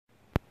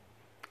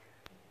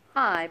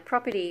Hi,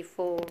 property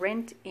for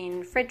rent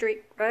in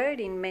Frederick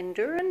Road in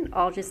Mendooran.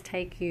 I'll just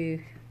take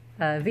you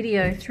a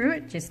video through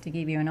it just to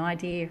give you an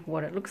idea of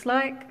what it looks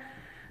like.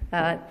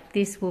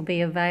 This will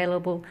be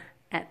available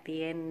at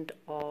the end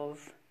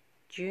of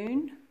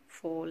June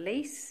for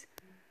lease.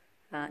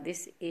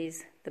 This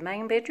is the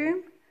main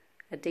bedroom,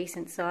 a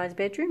decent sized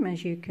bedroom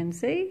as you can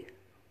see.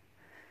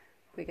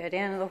 We go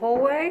down to the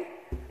hallway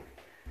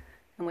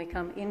and we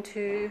come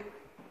into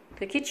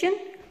the kitchen.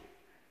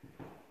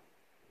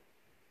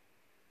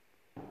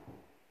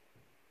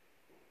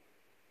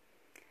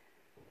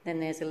 Then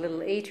there's a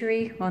little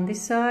eatery on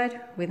this side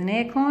with an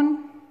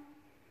aircon.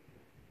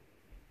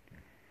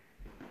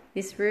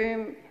 This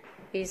room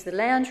is the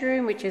lounge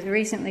room, which has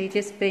recently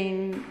just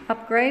been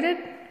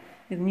upgraded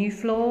with new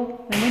floor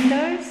and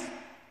windows.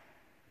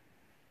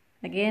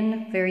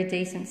 Again, very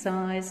decent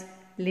size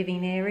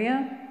living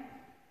area.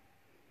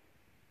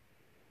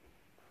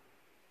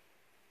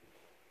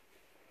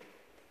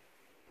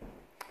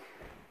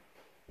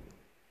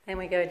 Then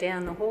we go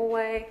down the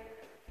hallway.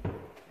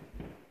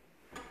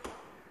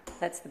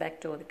 That's the back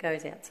door that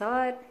goes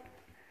outside.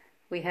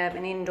 We have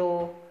an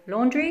indoor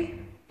laundry,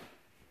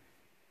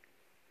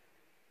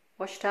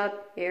 wash tub,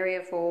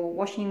 area for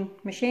washing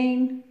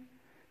machine,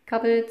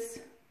 cupboards,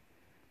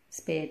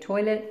 spare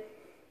toilet,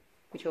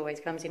 which always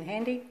comes in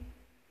handy.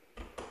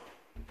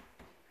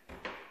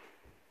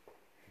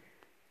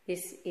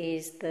 This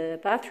is the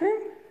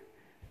bathroom,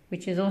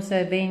 which has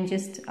also been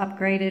just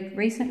upgraded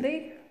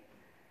recently.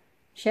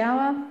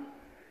 Shower,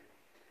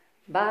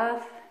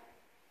 bath,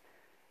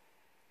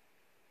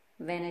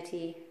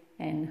 vanity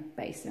and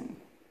basin.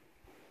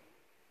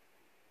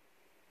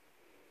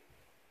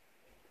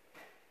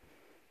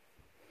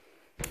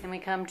 And we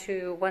come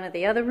to one of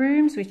the other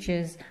rooms, which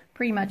is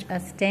pretty much a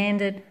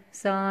standard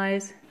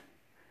size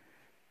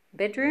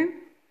bedroom,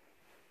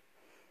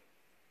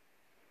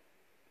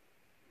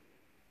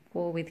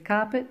 all with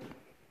carpet.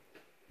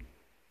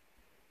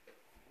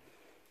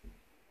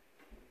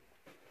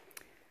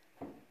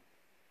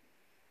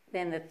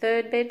 Then the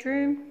third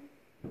bedroom,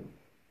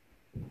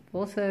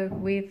 also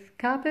with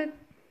carpet.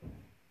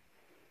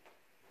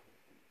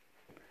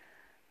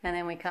 And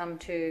then we come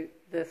to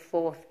the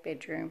fourth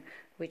bedroom,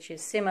 which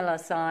is similar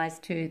size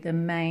to the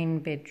main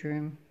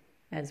bedroom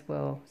as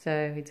well.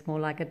 So it's more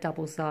like a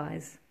double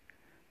size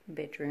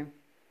bedroom.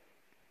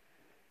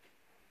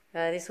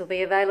 This will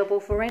be available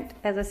for rent,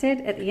 as I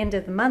said, at the end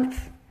of the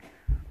month,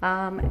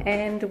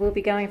 and we'll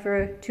be going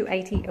for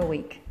 $280 a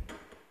week.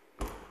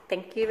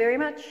 Thank you very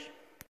much.